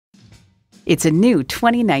It's a new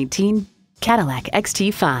 2019 Cadillac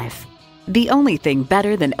XT5. The only thing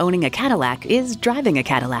better than owning a Cadillac is driving a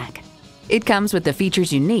Cadillac. It comes with the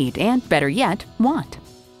features you need and, better yet, want.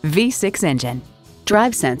 V6 engine,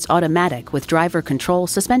 DriveSense automatic with driver control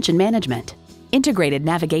suspension management, integrated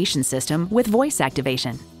navigation system with voice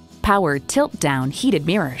activation, power tilt-down heated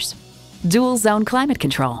mirrors, dual zone climate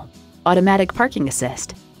control, automatic parking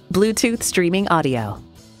assist, Bluetooth streaming audio,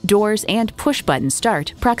 doors and push-button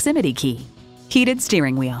start proximity key, heated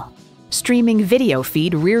steering wheel, streaming video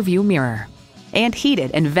feed rear view mirror, and heated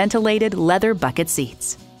and ventilated leather bucket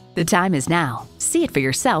seats. The time is now. See it for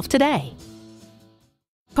yourself today.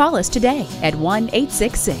 Call us today at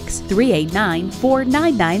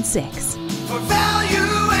 1-866-389-4996.